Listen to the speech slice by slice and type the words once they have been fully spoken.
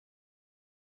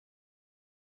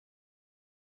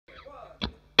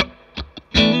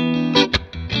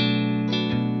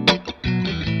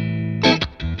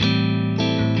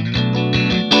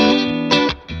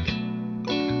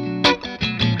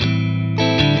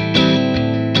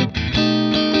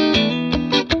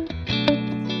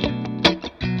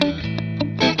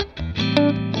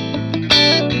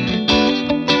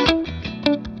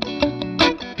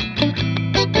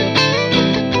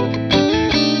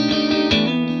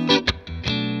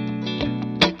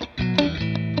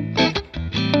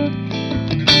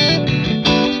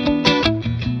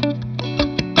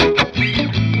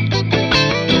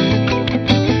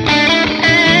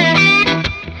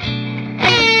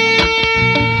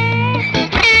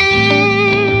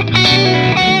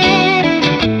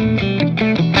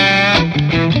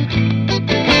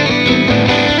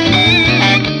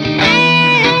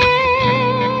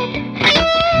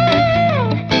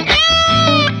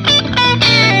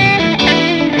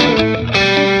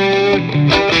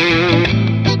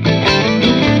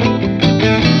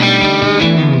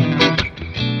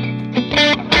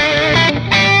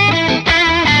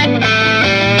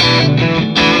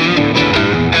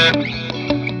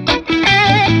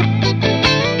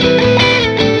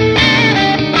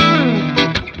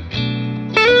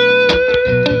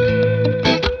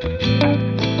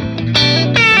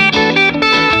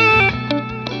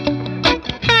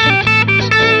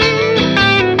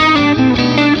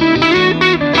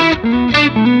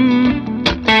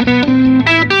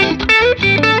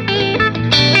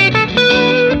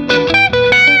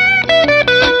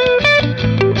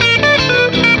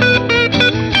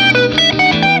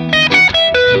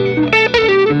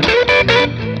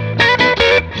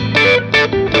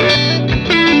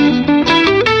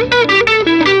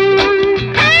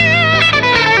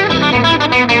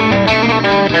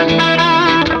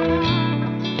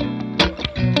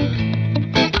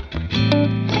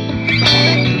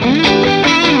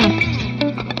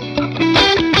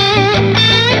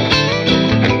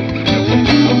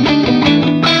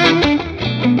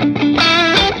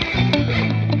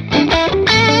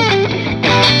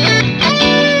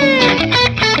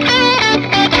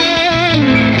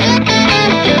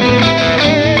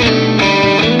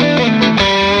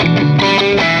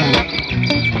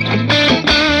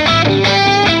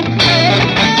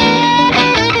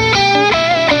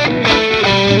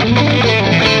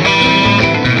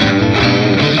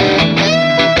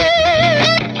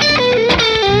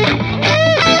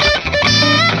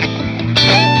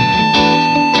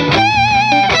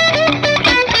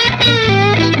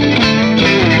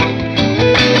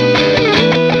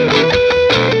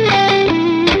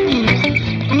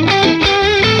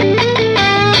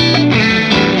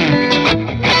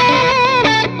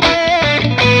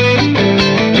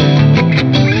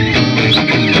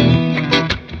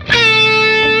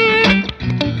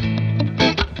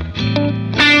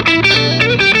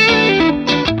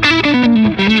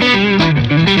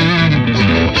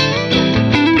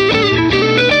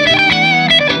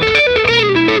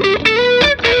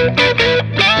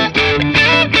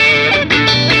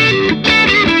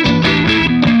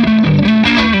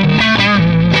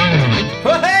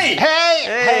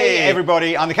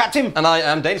everybody, I'm the Captain. And I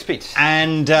am Danish Pete.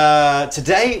 And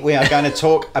today we are going to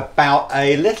talk about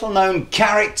a little known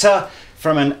character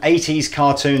from an 80s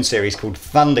cartoon series called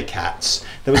Thundercats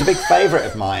that was a big favourite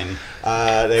of mine.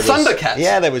 Thundercats?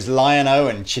 Yeah, there was Lion-O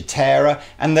and Chitara,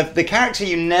 and the character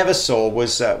you never saw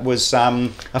was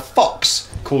a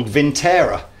fox called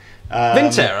Vintera.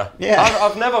 Vintera? Yeah.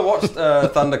 I've never watched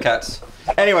Thundercats.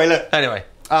 Anyway, look. Anyway.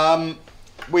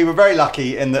 We were very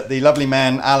lucky in that the lovely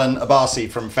man Alan Abasi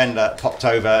from Fender popped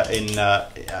over in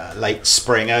late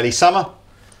spring, early summer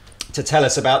to tell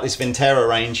us about this Vintera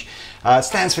range. It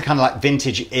stands for kind of like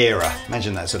vintage era.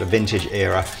 Imagine that sort of vintage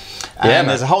era. And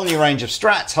there's a whole new range of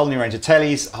Strats, whole new range of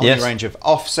Tellies, a whole new range of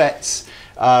offsets,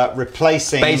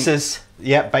 replacing... Basses.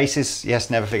 Yeah, basses.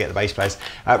 Yes, never forget the bass players.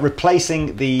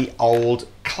 Replacing the old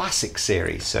classic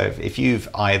series. So if you've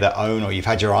either owned or you've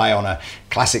had your eye on a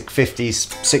classic 50s,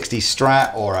 60s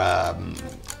Strat, or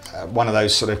one of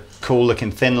those sort of cool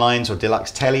looking thin lines or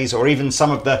deluxe Tellies, or even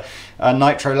some of the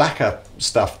nitro lacquer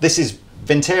stuff,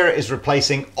 Vintera is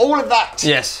replacing all of that.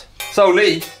 Yes. So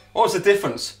Lee, what's the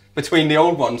difference between the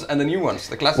old ones and the new ones,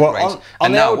 the classic range?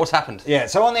 And now, what's happened? Yeah,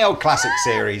 so on the old classic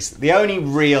series, the only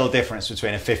real difference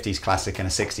between a 50s classic and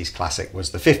a 60s classic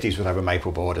was the 50s would have a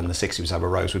maple board and the 60s would have a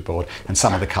rosewood board, and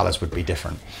some of the colours would be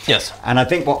different. Yes. And I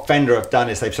think what Fender have done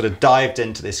is they've sort of dived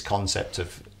into this concept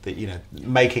of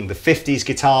making the 50s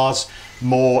guitars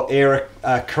more era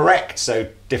correct, so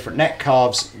different neck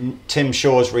carves. Tim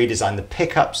Shaw's redesigned the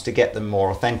pickups to get them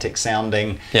more authentic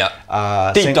sounding.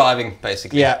 Yeah, deep diving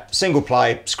basically. Yeah, single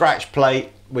ply, scratch plate,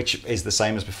 which is the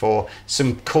same as before.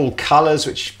 Some cool colours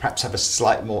which perhaps have a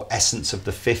slight more essence of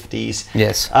the 50s.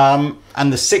 Yes.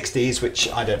 And the 60s, which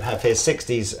I don't have here,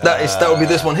 60s. That would be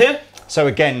this one here. So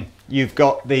again, you've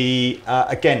got the,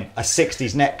 again, a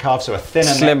 60s neck carve, so a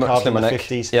thinner neck carve than the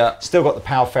 50s. Yeah. Still got the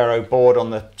Power Ferro board on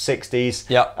the 60s.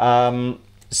 Yeah.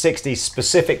 60s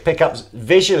specific pickups.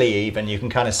 Visually even, you can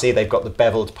kind of see they've got the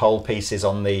beveled pole pieces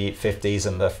on the 50s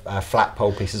and the flat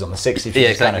pole pieces on the 60s. Yeah,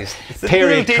 exactly. Kind of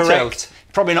period correct.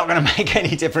 Probably not going to make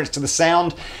any difference to the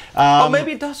sound. Or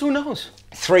maybe it does, who knows?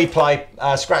 3-ply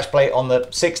scratch plate on the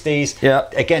 60s. Yeah.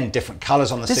 Again, different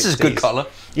colours on the 60s. This is a good colour.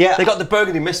 Yeah. They got the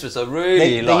burgundy mistress, I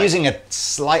really like. They're using a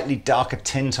slightly darker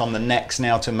tint on the necks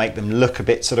now to make them look a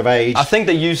bit sort of aged. I think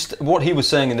they used, what he was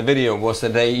saying in the video was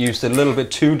that they used a little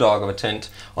bit too dark of a tint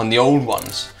on the old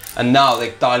ones. And now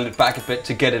they dialed it back a bit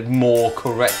to get it more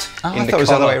correct in the colour. I thought it was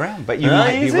the other way around, but you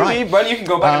might be right. Well, you can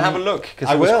go back and have a look, because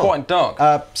it was quite dark.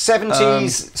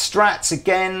 70s Strats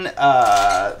again.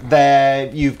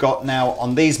 There you've got now,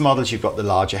 on these models, you've got the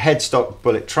larger headstock,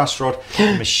 bullet truss rod,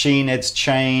 machine heads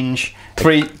change.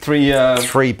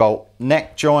 Three bolt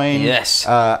neck join. Yes.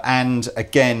 And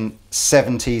again,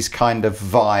 70s kind of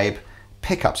vibe.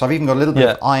 Pickups. I've even got a little bit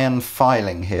of iron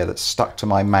filing here that's stuck to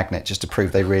my magnet just to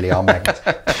prove they really are magnets.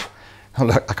 Oh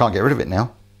look, I can't get rid of it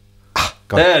now.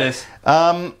 There it is.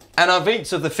 And of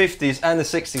each of the 50s and the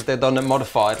 60s, they've done it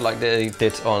modified like they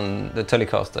did on the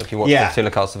Telecaster, if you watch the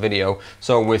Telecaster video.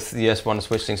 So with the S1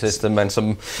 switching system and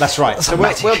some... That's right. So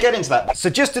we'll get into that. So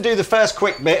just to do the first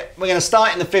quick bit, we're going to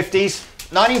start in the 50s.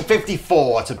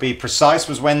 1954, to be precise,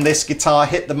 was when this guitar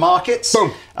hit the markets.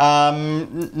 Boom.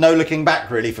 No looking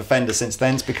back really for Fender since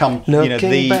then. It's become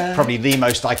probably the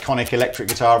most iconic electric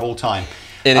guitar of all time.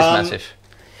 It is massive.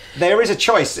 There is a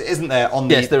choice, isn't there, on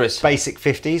the basic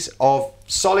 50s of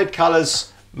solid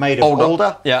colours made of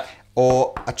alder,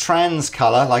 or a trans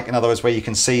colour, like in other words where you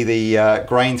can see the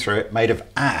grain through it, made of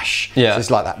ash. Yeah. So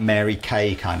it's like that Mary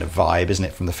Kay kind of vibe, isn't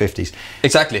it, from the 50s?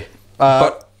 Exactly.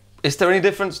 But is there any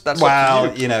difference? That's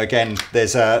well, again,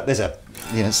 there's a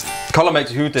colour makes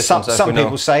a huge difference. Some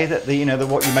people say that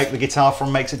what you make the guitar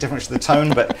from makes a difference to the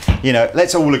tone, but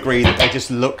let's all agree that they just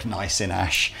look nice in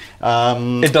ash.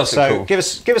 It does look cool. Give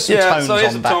us some tones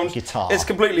on that guitar. It's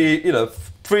completely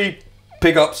 3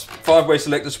 pickups, 5-way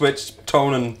selector switch,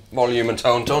 tone and volume and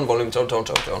tone, volume, tone,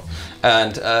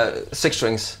 and 6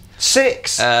 strings.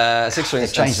 6. 6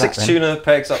 strings. And 6 tuner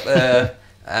pegs up there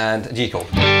and a G chord.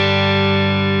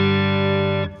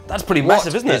 That's pretty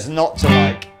massive, isn't it? What is not to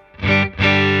like?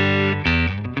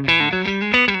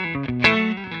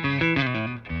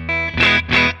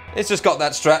 It's just got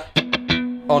that Strat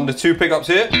on the 2 pickups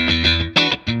here.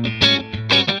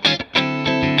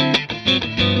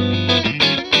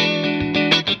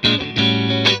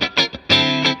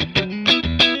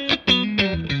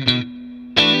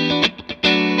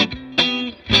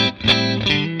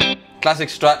 Classic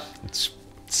Strat. It's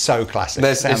so classic.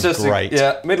 Sounds just great.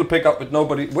 Middle pickup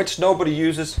which nobody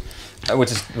uses,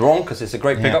 which is wrong because it's a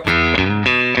great pickup.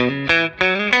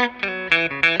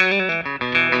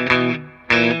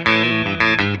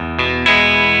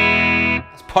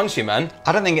 punchy, man.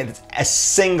 I don't think it's a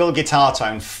single guitar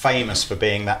tone famous for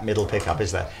being that middle pickup,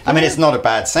 is there? I mean, it's not a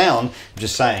bad sound. I'm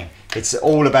just saying, it's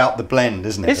all about the blend,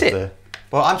 isn't it? Is it?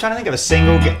 Well, I'm trying to think of a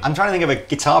single. I'm trying to think of a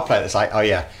guitar player that's like, oh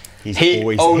yeah, he's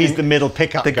the middle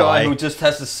pickup the guy who just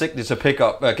has the signature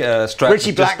pickup strap.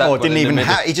 Richie Blackmore didn't even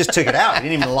have. He just took it out. He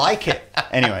didn't even like it.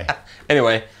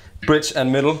 Anyway, bridge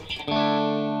and middle.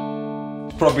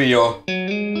 Probably your.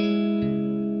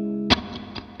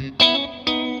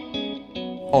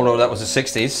 Oh no, that was the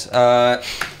 60s.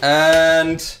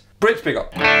 And bridge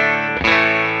pickup.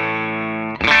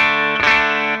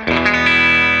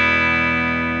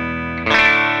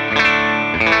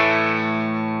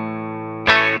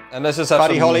 And let's just have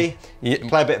Buddy Holly. Yeah.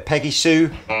 Play a bit of Peggy Sue.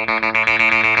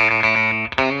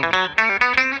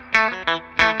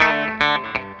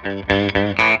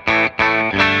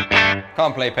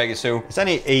 Can't play Peggy Sue. It's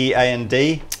only E, A, and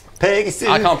D. Peggy Sue.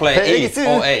 I can't play Peggy E Sue.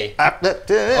 or A.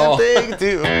 Oh. Peggy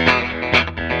Sue.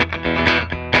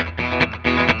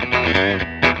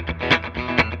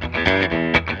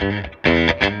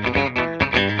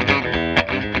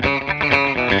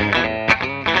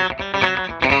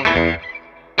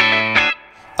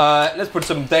 Let's put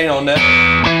some Dana on there.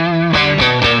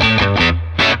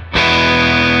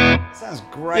 Sounds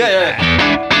great. Yeah.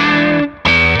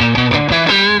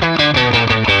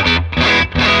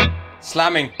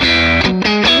 Slamming.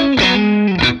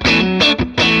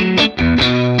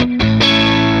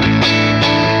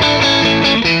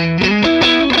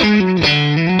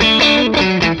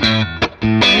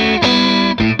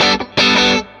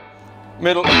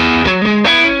 Middle.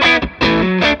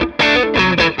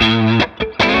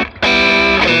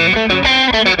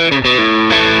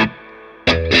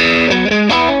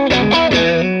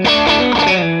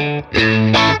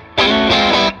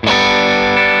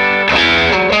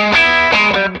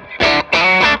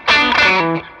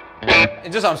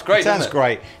 It just sounds great. Sounds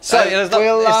great. So it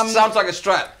sounds like a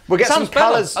Strat. We'll get some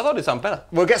colours. I thought it sounded better.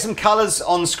 We'll get some colours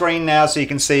on screen now so you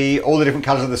can see all the different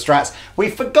colours of the Strats. We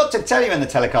forgot to tell you in the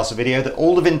Telecaster video that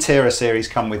all the Vintera series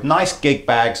come with nice gig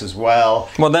bags as well.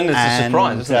 Well, then it's a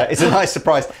surprise, isn't it? It's a nice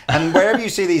surprise. And wherever you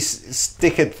see these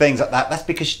stickered things like that, that's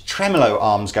because tremolo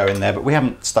arms go in there, but we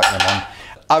haven't stuck them on.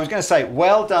 I was going to say,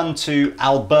 well done to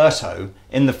Alberto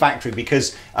in the factory,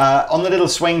 because on the little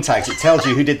swing tags it tells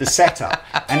you who did the setup,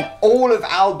 and all of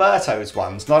Alberto's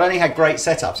ones not only had great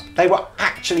setups, they were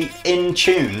actually in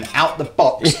tune out the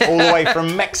box all the way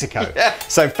from Mexico.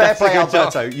 So fair play,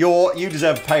 Alberto. You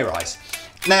deserve a pay rise.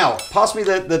 Now, pass me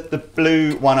the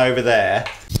blue one over there.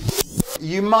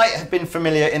 You might have been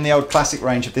familiar in the old classic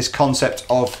range of this concept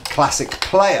of classic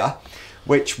player,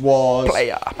 which was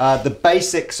the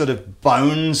basic sort of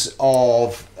bones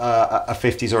of a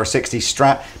 50s or a 60s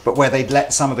Strat, but where they'd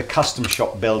let some of the custom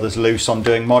shop builders loose on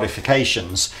doing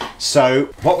modifications.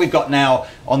 So what we've got now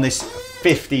on this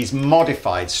 50s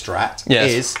modified Strat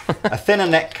is a thinner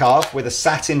neck carve with a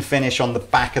satin finish on the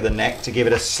back of the neck to give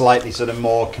it a slightly sort of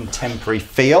more contemporary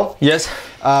feel. Yes.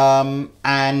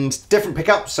 And different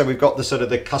pickups. So we've got the sort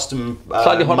of the custom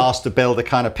master builder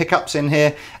kind of pickups in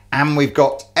here. And we've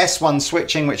got S1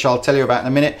 switching, which I'll tell you about in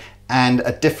a minute, and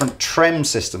a different trem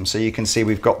system. So you can see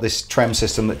we've got this trem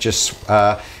system that just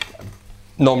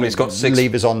normally it's got 6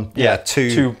 levers on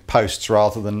two posts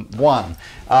rather than one.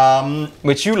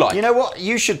 Which you like. You know what?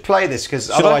 You should play this, because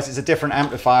otherwise it's a different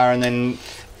amplifier, and then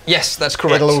yes, that's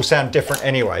correct. It'll all sound different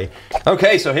anyway.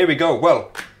 Okay, so here we go.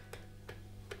 Well,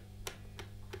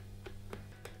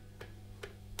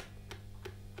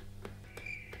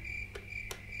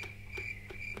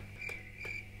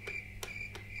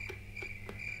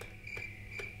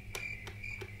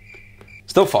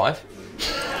 still 5.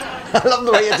 I love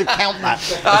the way you had to count that,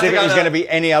 as if it was going to be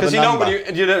any other number.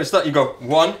 Because you know when you start, you go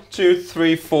 1, 2,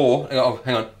 3, 4. Oh,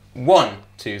 hang on. 1,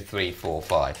 2, 3, 4,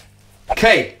 5.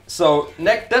 Okay, so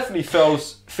neck definitely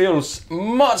feels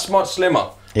much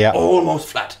slimmer. Yeah. Almost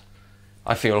flat.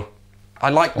 I feel. I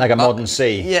like a modern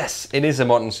C. Yes, it is a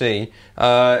modern C.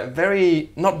 Very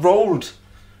not rolled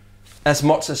as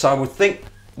much as I would think.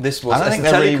 This was. I don't think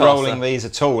they're really rolling these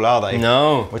at all, are they?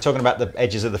 No. We're talking about the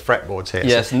edges of the fretboards here.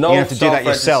 Yes, so no. You have to do that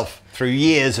yourself through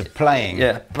years of playing.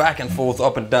 Yeah, back and forth,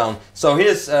 up and down. So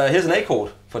here's an A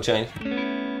chord for change.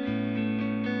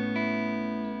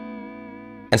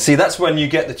 And see, that's when you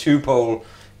get the two-pole.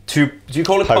 Do you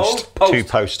call it post? Post.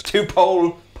 Two-post.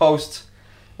 Two-pole post.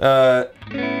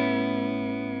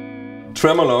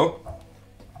 Tremolo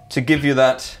to give you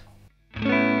that.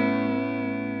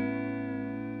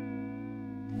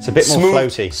 It's a bit more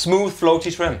floaty. Smooth,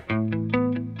 floaty trem.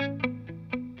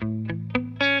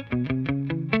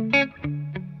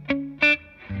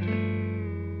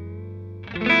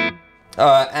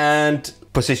 And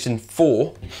position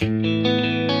 4.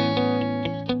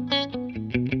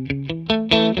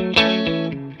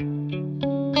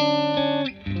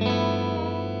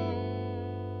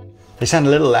 They sound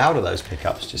a little louder, those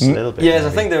pickups, just a little bit. Yes,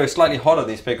 maybe. I think they're slightly hotter,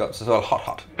 these pickups as well.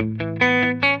 Hot.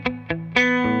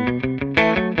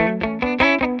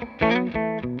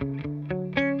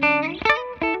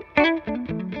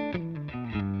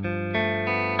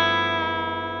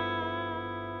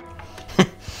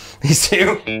 These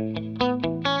two.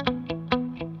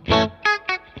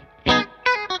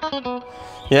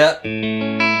 Yeah.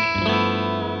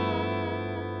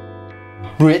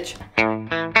 Bridge.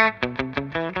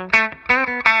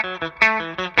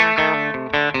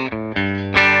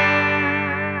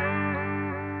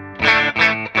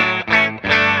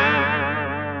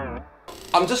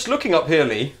 I'm just looking up here,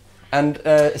 Lee, and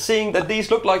seeing that these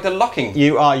look like they're locking.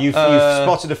 You've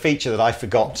spotted a feature that I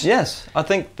forgot. Yes, I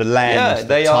think the land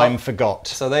that time forgot.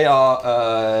 So they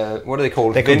are, what are they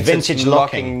called? They're called vintage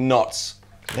locking knots.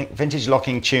 I think vintage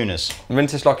locking tuners.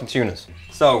 Vintage locking tuners.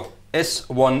 So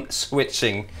S1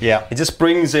 switching. Yeah. It just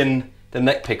brings in the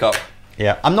neck pickup.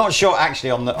 Yeah. I'm not sure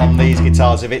actually on these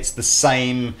guitars if it's the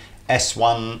same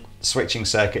S1 switching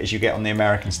circuit as you get on the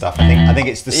American stuff. I think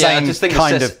it's the same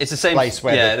kind of it's the same place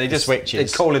where they just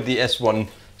switches. They call it the S1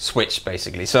 switch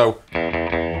basically. So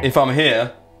if I'm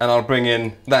here and I'll bring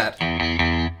in that,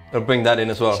 I'll bring that in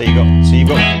as well. So you've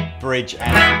got bridge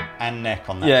and neck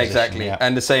on that. Yeah, position. exactly. Yeah.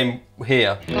 And the same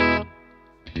here.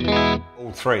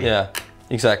 All three. Yeah,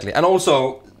 exactly. And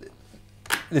also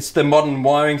it's the modern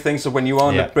wiring thing. So when you are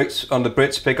on the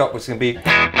bridge pickup, which can be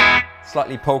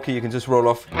slightly pokey, you can just roll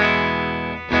off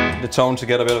the tone to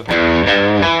get a bit of. You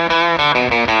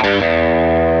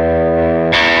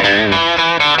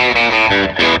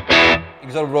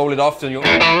can sort of roll it off till you.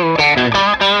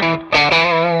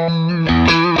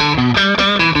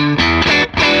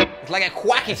 It's like a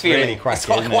quacky feeling. Really quacky, it's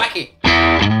quite quacky.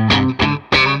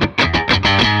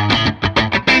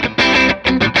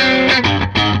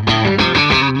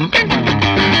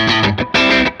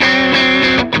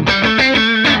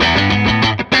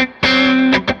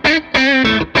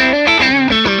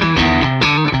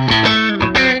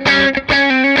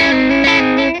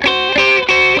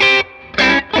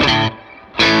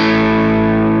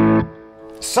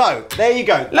 So there you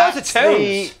go. That's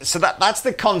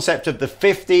the concept of the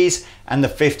 50s and the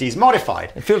 50s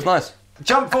modified. It feels nice.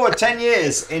 Jump forward 10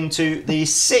 years into the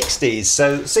 60s.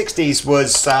 So the 60s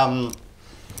was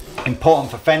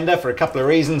important for Fender for a couple of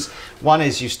reasons. One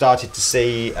is you started to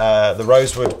see the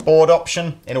rosewood board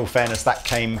option. In all fairness, that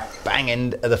came bang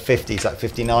into the 50s, like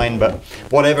 59, but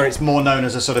whatever, it's more known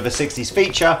as a sort of a 60s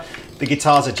feature. The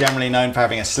guitars are generally known for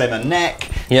having a slimmer neck.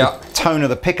 Yeah. The tone of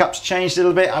the pickups changed a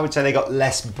little bit. I would say they got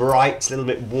less bright, a little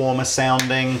bit warmer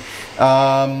sounding.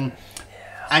 And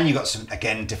you got some,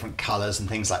 again, different colors and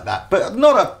things like that. But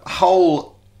not a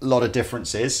whole lot of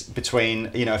differences between,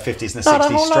 you know, a 50s and a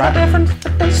 60s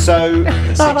Strat. So the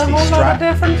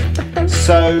 60s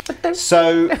Strat.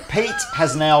 So Pete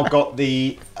has now got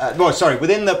the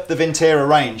within the Vintera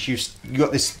range, you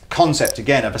got this concept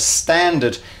again of a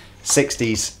standard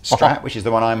 60s Strat, which is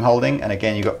the one I'm holding, and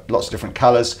again you've got lots of different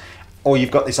colors. Or you've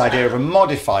got this idea of a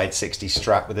modified 60s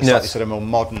Strat with a slightly sort of more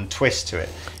modern twist to it.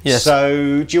 Yes.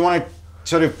 So do you want to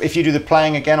sort of, if you do the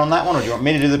playing again on that one, or do you want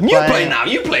me to do the playing?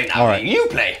 You play now, right. You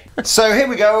play. So here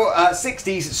we go,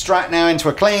 60s Strat now into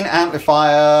a clean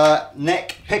amplifier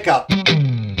neck pickup.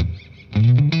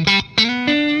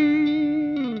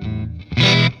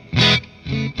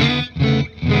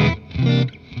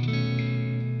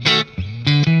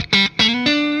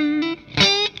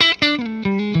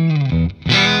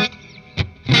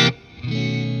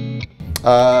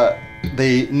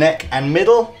 The neck and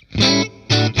middle.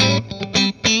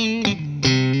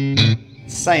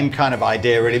 Same kind of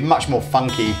idea, really, much more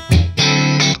funky.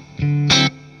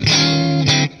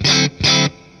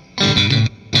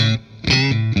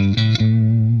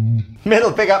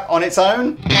 Middle pickup on its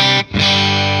own.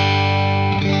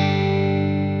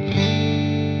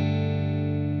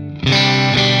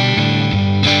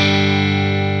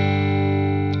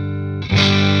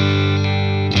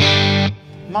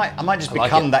 I might just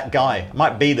become that guy. I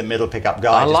might be the middle pickup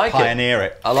guy. Just pioneer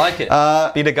it. I like it.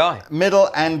 Be the guy. Middle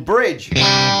and bridge.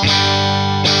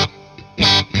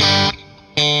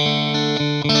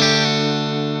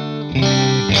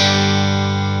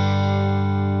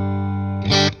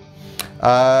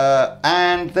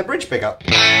 And the bridge pickup.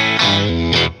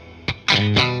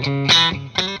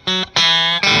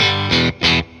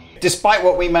 Despite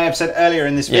what we may have said earlier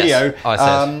in this video,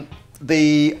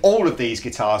 all of these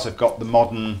guitars have got the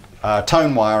modern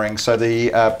tone wiring. So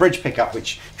the bridge pickup,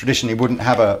 which traditionally wouldn't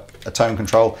have a tone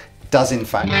control, does in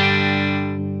fact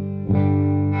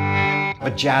have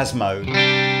a jazz mode.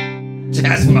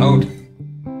 Jazz mode.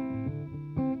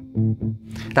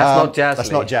 That's not jazz. That's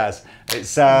not jazz.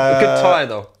 It's a good try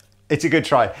though. It's a good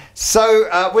try.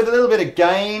 So with a little bit of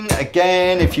gain,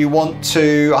 again, if you want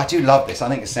to, I do love this. I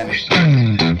think it's sounding.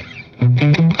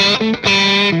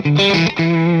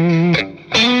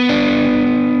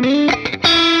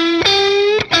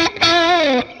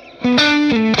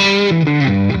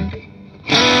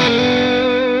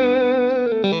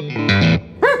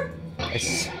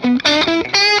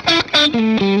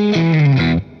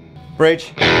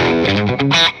 Bridge.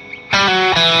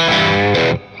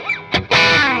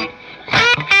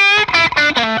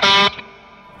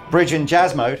 Bridge in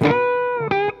jazz mode.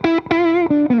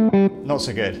 Not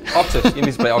so good. Octave. You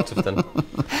need to play octave then.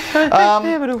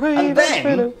 And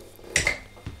then,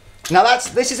 now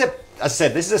this is a, as I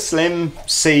said, this is a slim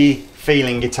C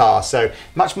feeling guitar, so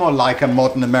much more like a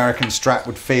modern American Strat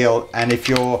would feel. And if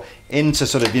you're into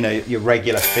sort of, you know, your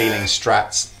regular feeling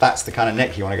Strats, that's the kind of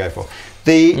neck you want to go for.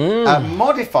 The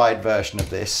modified version of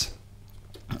this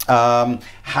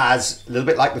has, a little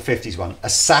bit like the 50s one, a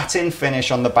satin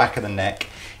finish on the back of the neck.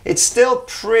 It's still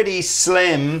pretty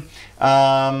slim, so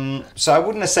I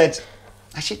wouldn't have said,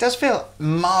 actually it does feel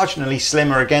marginally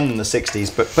slimmer again than the 60s,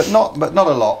 but not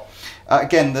a lot.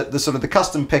 Again, the sort of the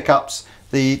custom pickups,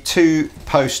 the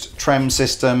 2-post trem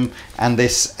system, and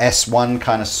this S1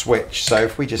 kind of switch. So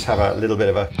if we just have a little bit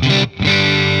of a,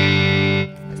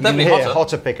 it's definitely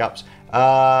hotter pickups.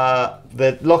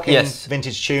 The lock-in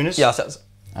vintage tuners. Yeah, that's.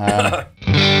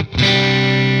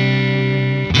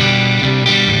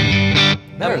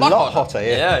 They're a lot hotter,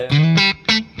 yeah.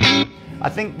 I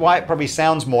think why it probably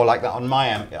sounds more like that on my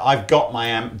amp, I've got my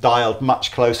amp dialed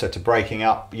much closer to breaking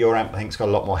up. Your amp, I think, has got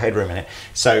a lot more headroom in it.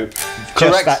 So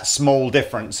just that small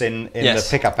difference in the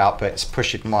pickup outputs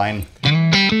pushing mine.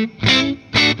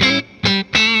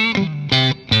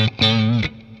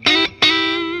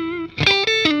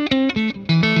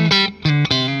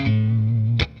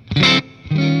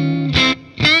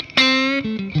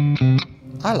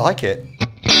 I like it.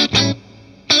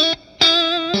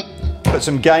 Put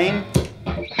some gain.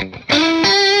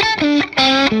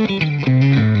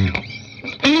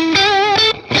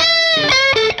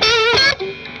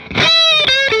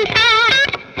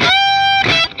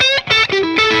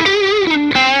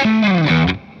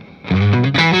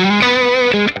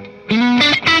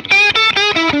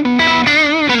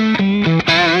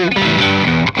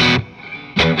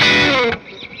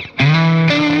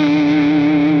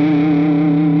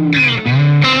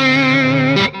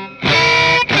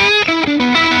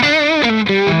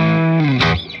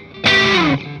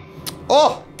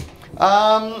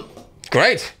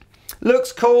 Great.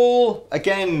 Looks cool.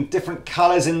 Again, different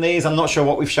colors in these. I'm not sure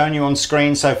what we've shown you on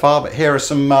screen so far, but here are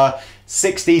some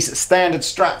 60s standard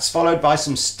Strats followed by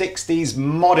some 60s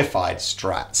modified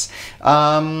Strats.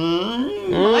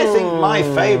 I think my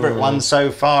favorite one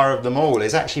so far of them all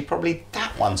is actually probably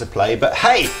that one to play, but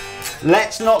hey,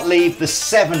 let's not leave the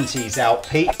 70s out,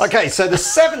 Pete. Okay, so the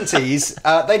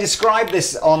 70s, they describe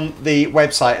this on the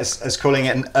website as calling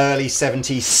it an early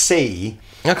 70s C.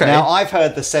 Okay. Now, I've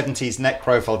heard the 70s neck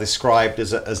profile described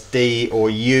as D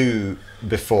or U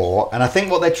before, and I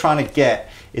think what they're trying to get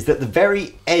is that the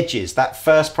very edges, that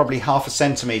first probably ½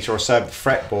 centimetre or so of the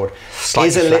fretboard,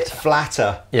 is a little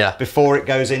flatter before it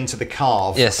goes into the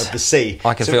carve of the C.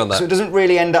 I can feel that. So it doesn't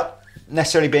really end up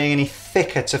necessarily being any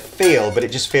thicker to feel, but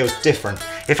it just feels different.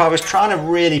 If I was trying to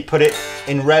really put it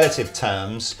in relative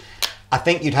terms, I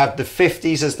think you'd have the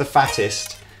 50s as the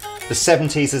fattest, the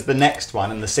 70s as the next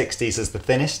one, and the 60s as the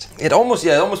thinnest. It almost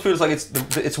feels like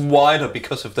it's wider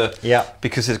because of the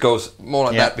because it goes more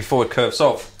like that before it curves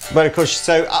off. But of course,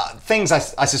 so things I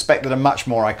suspect that are much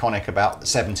more iconic about the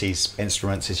 70s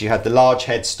instruments is you had the large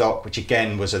headstock, which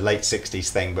again was a late 60s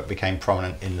thing but became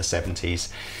prominent in the 70s.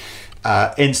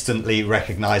 Instantly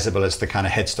recognizable as the kind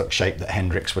of headstock shape that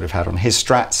Hendrix would have had on his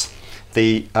Strats.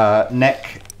 The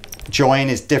neck join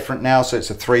is different now, so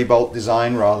it's a 3-bolt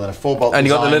design rather than a 4-bolt design. And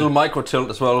you got the little micro tilt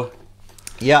as well.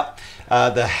 Yeah,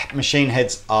 the machine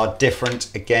heads are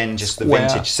different, again, just the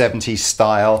vintage 70s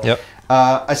style. Yep.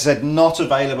 As I said, not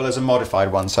available as a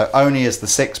modified one, so only as the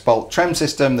 6-bolt trem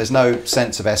system. There's no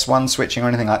sense of S1 switching or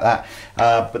anything like that,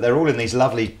 but they're all in these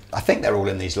lovely, I think they're all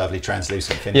in these lovely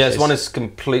translucent finishes. Yes, one is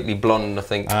completely blonde, I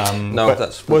think. No,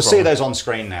 that's we'll see those on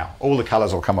screen now. All the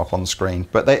colours will come up on screen,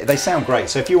 but they sound great.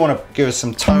 So if you want to give us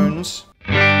some tones.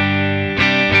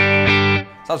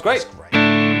 Sounds great. That's great.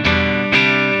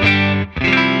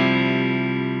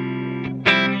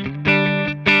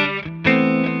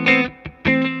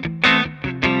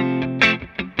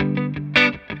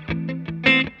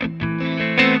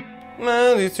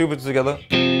 these two put together.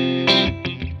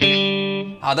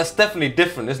 Ah, that's definitely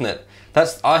different, isn't it?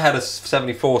 I had a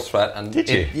 74 Strat, and did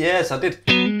you? Yes, I did.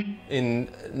 In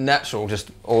natural,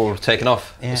 just all taken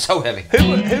off. Yeah. It's so heavy. Who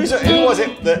was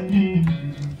it that?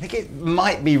 I think it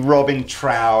might be Robin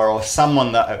Trower or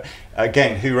someone that,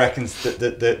 again, who reckons that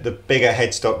the bigger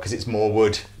headstock because it's more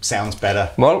wood sounds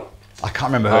better. Well, I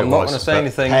can't remember who it was. I'm not going to say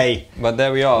anything. Hey, but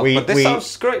there we are. But this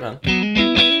sounds great, man.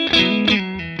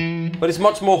 But it's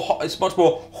much more. It's much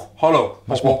more hollow.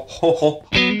 Much more.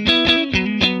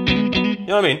 You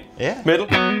know what I mean? Yeah. Middle.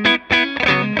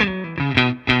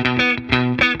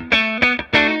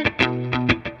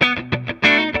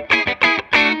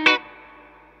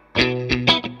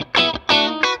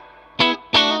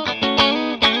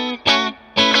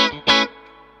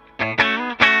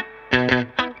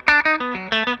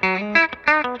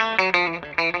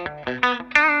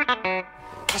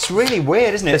 That's really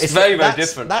weird, isn't it? It's very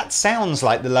different. That sounds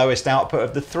like the lowest output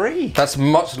of the three. That's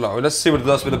much lower. Let's see what it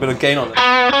does with a bit of gain on it.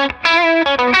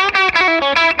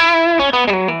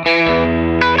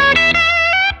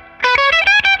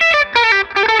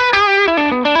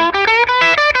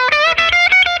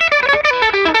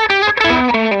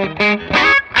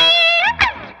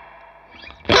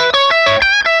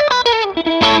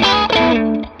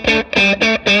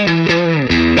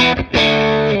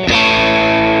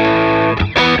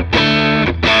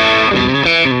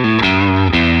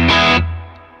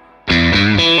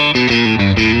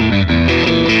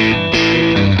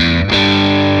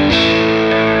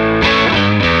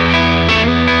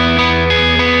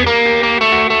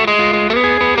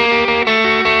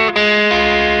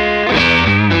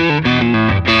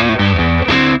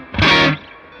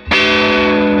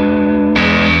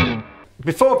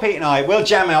 Before Pete and I, we'll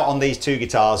jam out on these two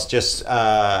guitars just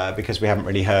because we haven't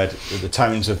really heard the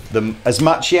tones of them as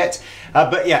much yet.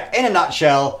 But yeah, in a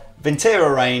nutshell,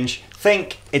 Vintera range,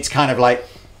 think it's kind of like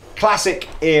classic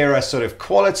era sort of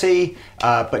quality,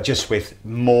 but just with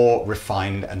more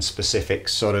refined and specific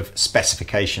sort of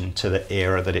specification to the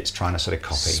era that it's trying to sort of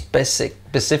copy.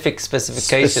 Specific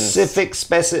specifications. Specific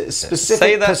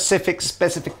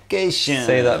specifications.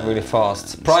 Say that really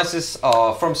fast. Prices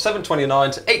are from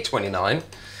 $729 to $829,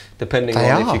 depending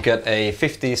on if you get a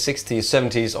 50s, 60s,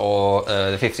 70s, or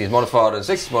the 50s modified and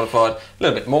 60s modified. A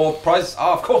little bit more. Prices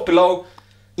are, of course, below.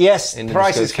 Yes,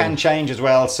 prices can change as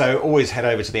well, so always head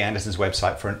over to the Andertons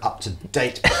website for an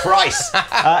up-to-date price.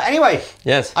 Anyway,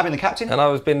 yes, I've been the captain. And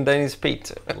I've been Danish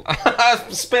Pete.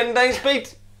 It's been Danish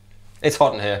Pete. It's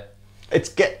hot in here. It's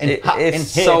getting hot in here.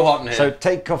 It's so hot in here. So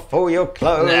take off all your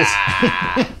clothes.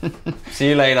 Nah. See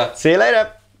you later. See you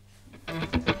later.